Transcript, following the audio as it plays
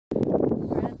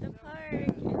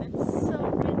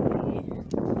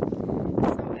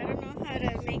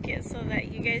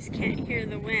guys can't hear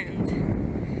the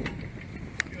wind.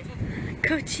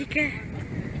 Go, Chica.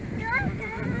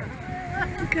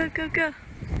 Go, go, go.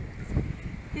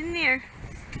 In there.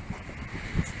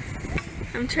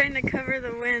 I'm trying to cover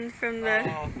the wind from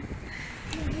the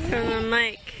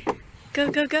mic.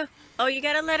 Go, go, go. Oh, you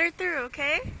gotta let her through,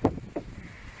 okay?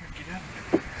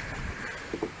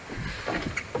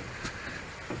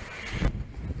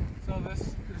 So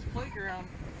this playground,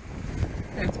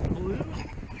 it's blue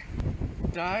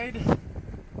dyed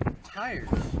tires,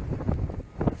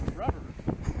 rubber.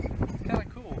 It's kind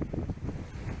of cool.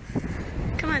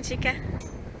 Come on, Chica.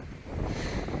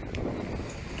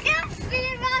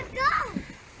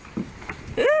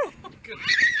 Ooh.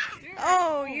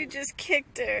 Oh, you just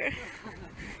kicked her.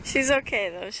 She's okay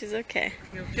though, she's okay.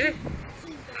 You okay?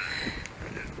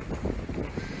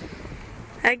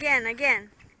 Again.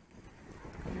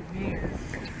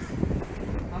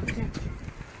 Okay.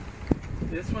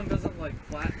 This one doesn't like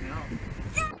flatten out.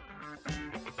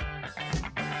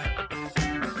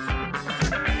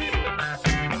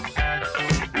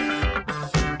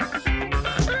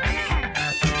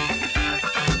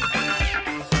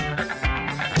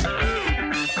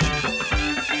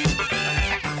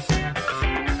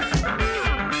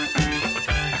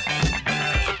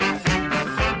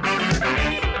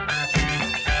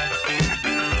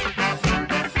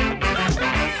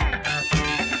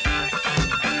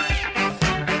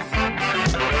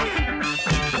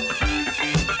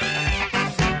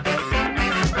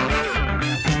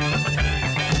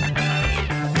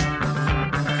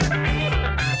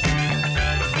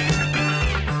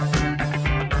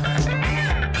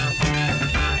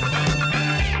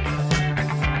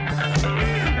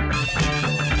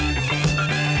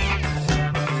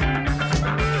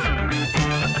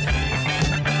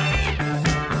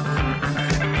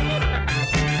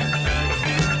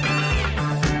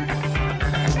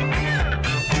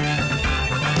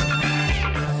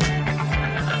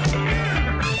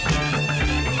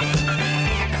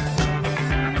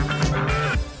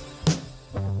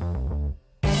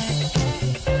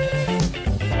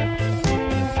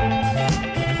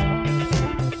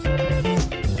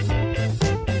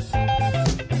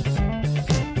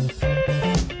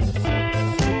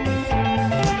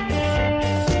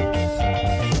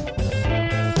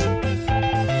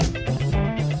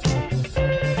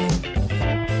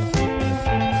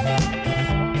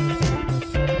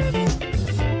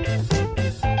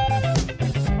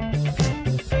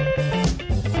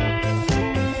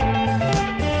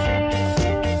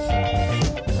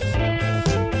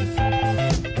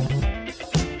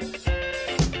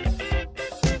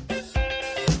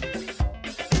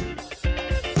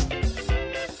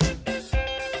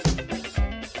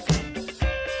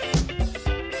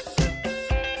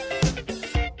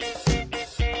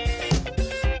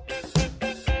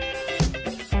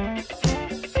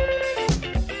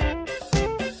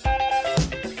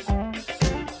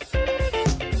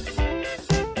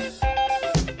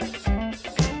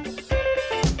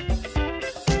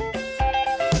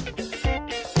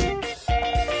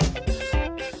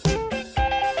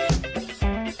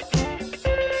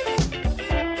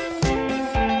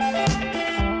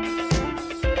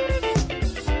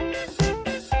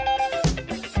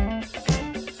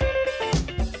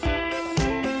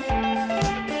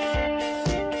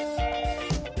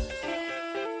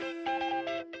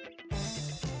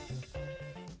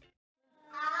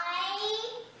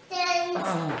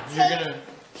 You're gonna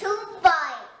 2 bites.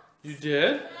 You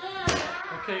did?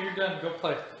 Okay, you're done. Go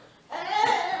play.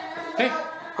 Hey,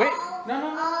 wait.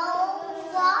 No.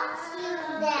 I'll watch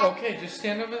you then. Okay, just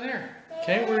stand over there.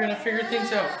 Okay, we're gonna figure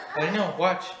things out. I know.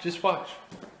 Watch. Just watch.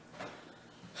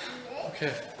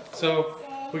 Okay, so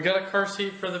we got a car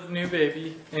seat for the new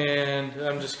baby, and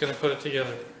I'm just gonna put it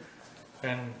together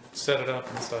and set it up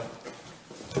and stuff.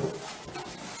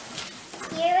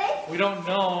 Hear it? We don't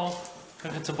know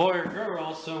if it's a boy or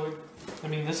girl, so I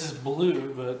mean, this is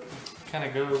blue, but kind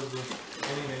of goes with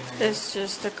anything. It's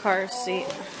just a car seat.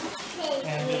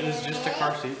 And it is just a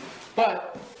car seat,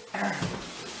 but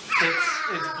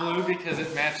it's blue because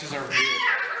it matches our vehicle.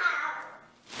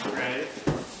 Right?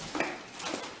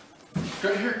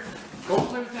 Go here. Go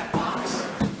play with that box.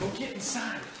 Go get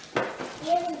inside.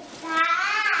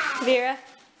 Inside. Vera,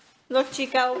 look,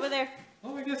 Chica, over there.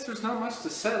 Well, I guess there's not much to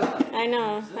set up. I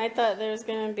know. I thought there was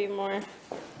going to be more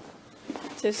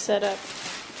to set up.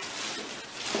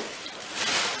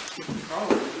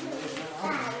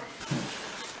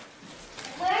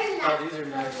 Oh, these are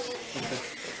nice. Okay.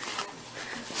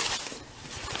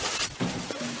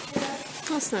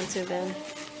 That's not too bad.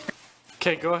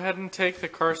 Okay, go ahead and take the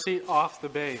car seat off the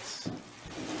base.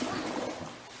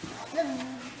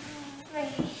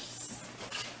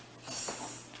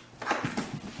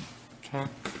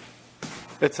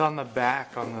 It's on the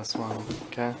back on this one,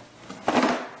 okay?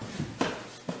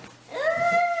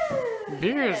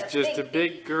 Vera's just a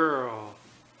big girl.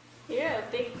 You're a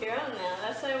big girl now.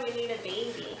 That's why we need a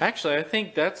baby. Actually, I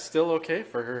think that's still okay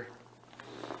for her.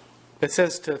 It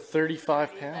says to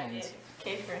 35 pounds.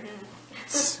 Okay for him.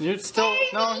 You're still...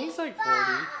 No, he's like 40.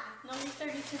 No, he's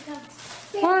 32 pounds.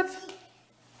 What?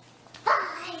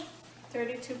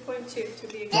 32.2 to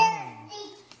be exact.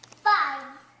 35.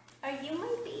 Are you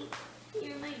my baby?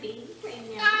 You're my baby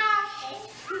right now.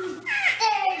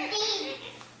 35.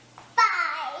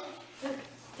 Look,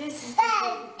 this is 30.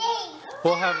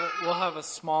 We'll have a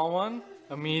small one,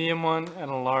 a medium one,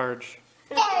 and a large.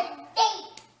 30.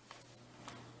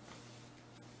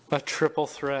 A triple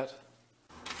threat.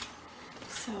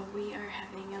 So we are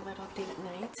having a little date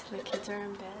night. The kids are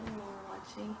in bed and we're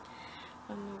watching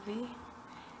a movie.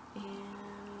 And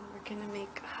we're gonna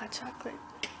make hot chocolate.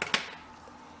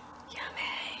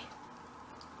 Yummy!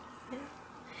 Yeah.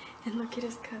 And look at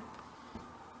his cup.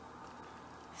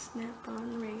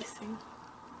 Snap-on racing.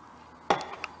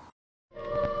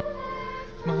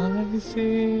 My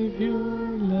Savior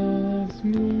loves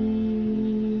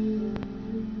me.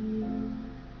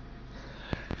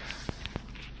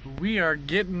 We are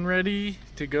getting ready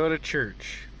to go to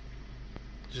church.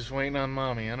 Just waiting on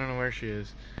Mommy. I don't know where she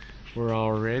is. We're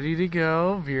all ready to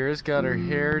go. Vera's got her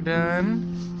hair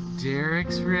done.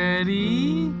 Derek's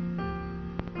ready.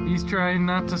 He's trying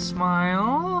not to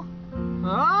smile.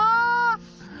 Ah!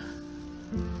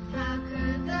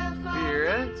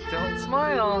 Vera, don't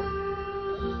smile.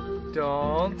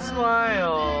 Don't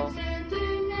smile.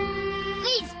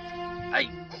 Please. Ay.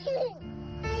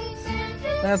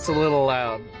 That's a little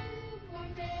loud.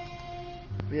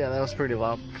 Yeah, that was pretty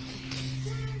loud.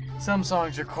 Some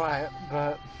songs are quiet,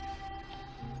 but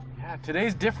yeah,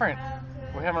 today's different.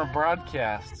 We're having a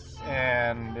broadcast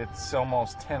and it's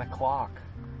almost 10 o'clock.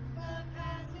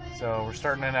 So we're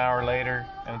starting an hour later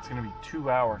and it's gonna be 2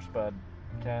 hours, bud.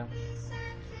 Okay?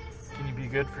 Can you be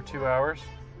good for 2 hours?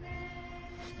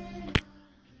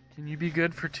 Can you be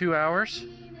good for 2 hours?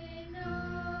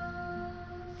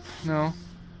 No.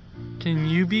 Can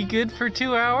you be good for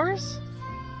 2 hours?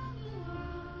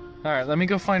 Alright, let me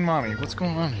go find Mommy. What's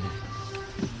going on here?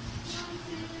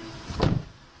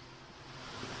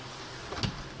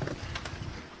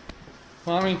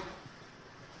 Mommy?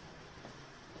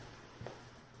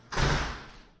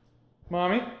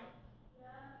 Mommy?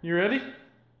 You ready?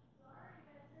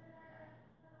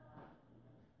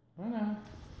 I know.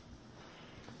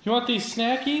 You want these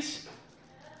snackies?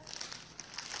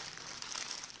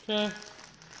 Okay.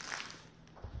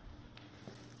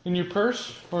 In your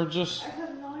purse? Or just... I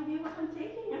have no idea what I'm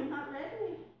taking. I'm not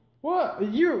ready. What?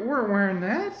 You weren't wearing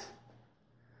that?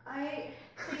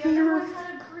 The other one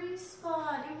had a grease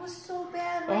spot. It was so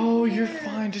bad right Oh, here. you're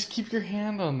fine. Just keep your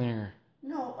hand on there.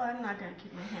 No, I'm not going to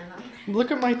keep my hand on there.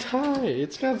 Look at my tie.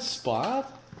 It's got a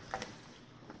spot.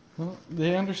 Well,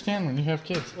 they understand when you have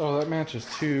kids. Oh, that matches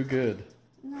too good.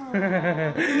 No.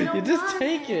 You just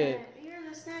take it. Here are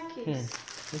the snackies. Here,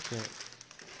 take it.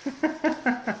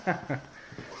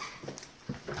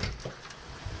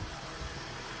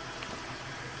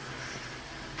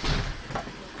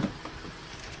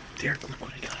 Derek, look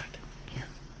what I got. Here.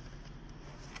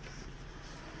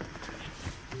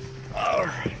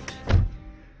 Alright.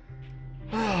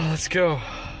 Oh, let's go.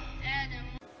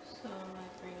 So I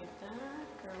bring it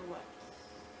back or what?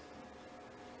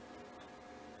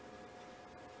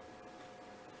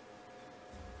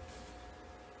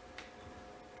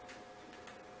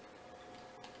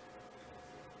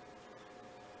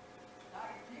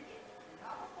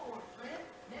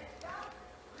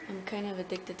 I'm kind of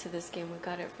addicted to this game. We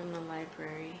got it from the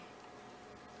library.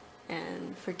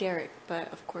 And for Derek,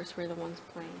 but of course we're the ones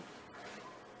playing.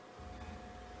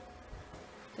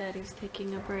 Daddy's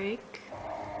taking a break.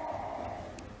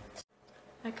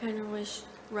 I kind of wish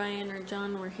Ryan or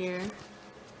John were here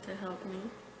to help me.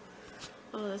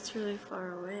 Oh, that's really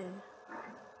far away.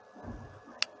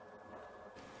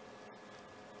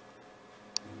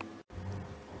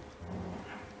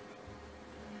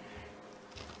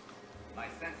 My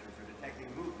sensors are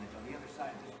detecting movement on the other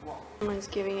side of this wall. Someone's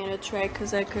giving it a try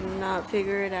because I could not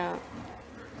figure it out.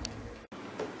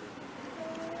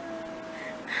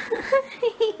 Hi.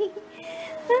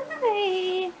 You're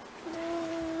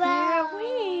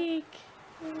awake.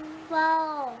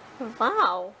 Wow.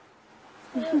 Wow.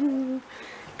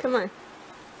 Come on.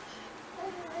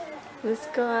 Let's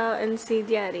go out and see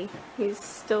Daddy. He's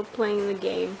still playing the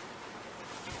game.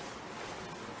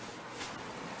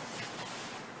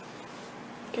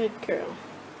 Good girl.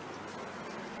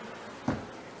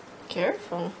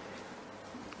 Careful.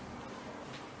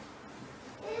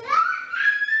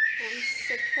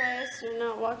 So you're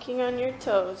not walking on your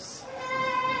toes.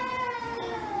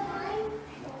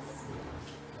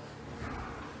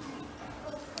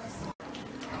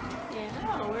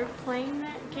 Yeah, we're playing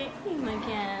that game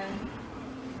again.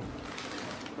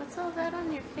 What's all that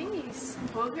on your face?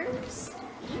 Boogers?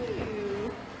 Ew.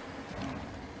 You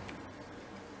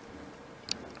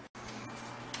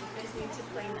guys need to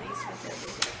play nice with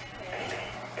everything.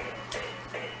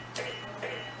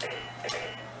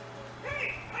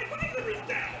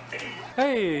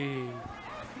 Hey!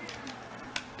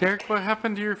 Derek, what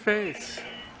happened to your face?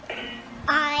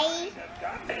 I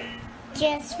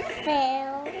just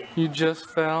fell. You just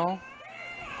fell?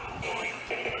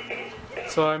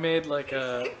 So I made like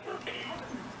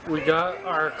we got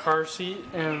our car seat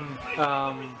and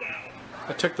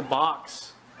I took the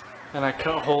box and I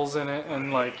cut holes in it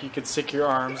and like you could stick your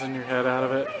arms and your head out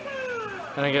of it.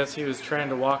 And I guess he was trying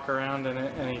to walk around in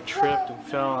it and he tripped and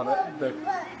fell on it.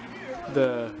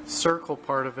 The circle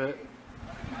part of it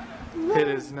hit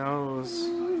his nose.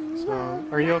 So,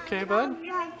 are you okay, bud?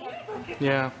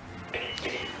 Yeah.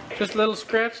 Just a little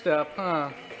scratched up,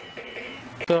 huh?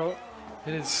 So,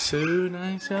 it is so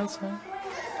nice outside.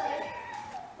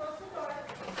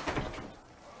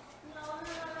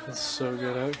 It's so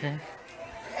good out here.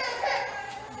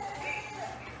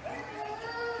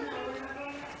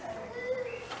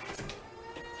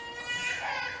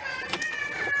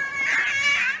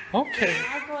 Okay.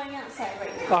 We're not going outside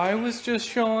right now. I was just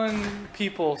showing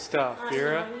people stuff,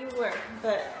 Vera. I know you were,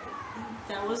 but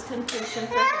that was temptation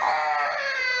for her.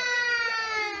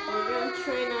 We're going to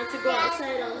try not to go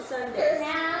outside on Sundays.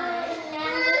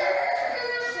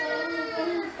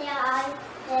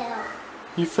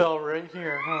 You fell right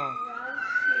here, huh?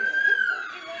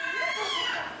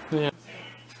 Yeah.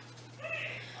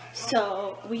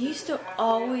 So, we used to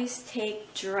always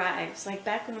take drives. Like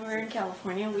back when we were in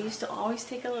California, we used to always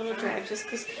take a little drive just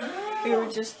because we were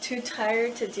just too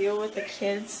tired to deal with the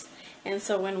kids. And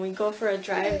so when we go for a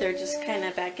drive, they're just kind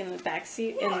of back in the back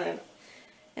seat,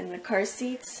 in the car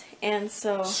seats. And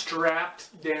so...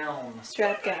 Strapped down.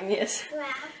 Strapped down, yes.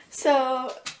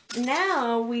 So,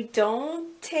 now we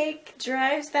don't take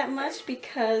drives that much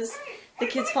because the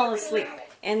kids fall asleep.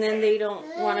 And then they don't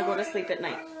want to go to sleep at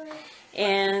night.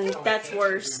 And that's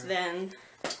worse than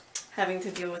having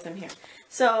to deal with them here.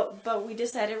 So, but we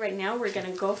decided right now we're going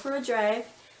to go for a drive.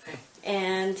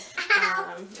 And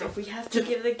if we have to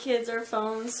give the kids our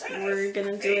phones, we're going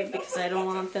to do it because I don't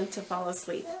want them to fall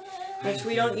asleep. Which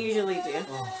we don't usually do.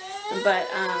 But,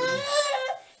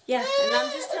 yeah. And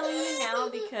I'm just telling you now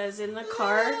because in the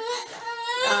car,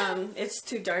 it's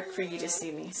too dark for you to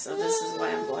see me. So this is why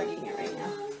I'm vlogging it right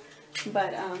now.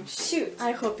 But, shoot,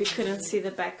 I hope you couldn't see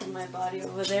the back of my body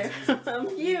over there.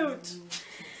 I'm huge.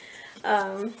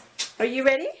 Are you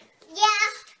ready? Yeah.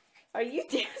 Are you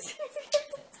dancing?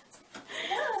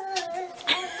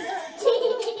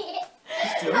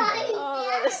 Oh,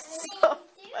 that is so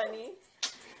funny.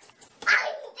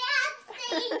 I'm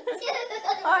dancing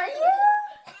too. Are you?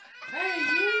 Hey,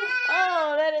 you.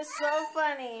 Oh, that is so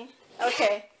funny.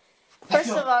 Okay.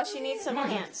 First of all, she needs some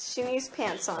pants. She needs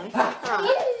pants on.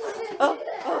 Oh,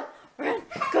 run.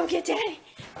 Go get Daddy.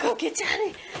 Go get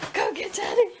Daddy. Go get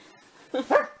Daddy.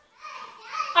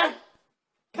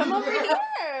 Come over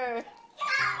here.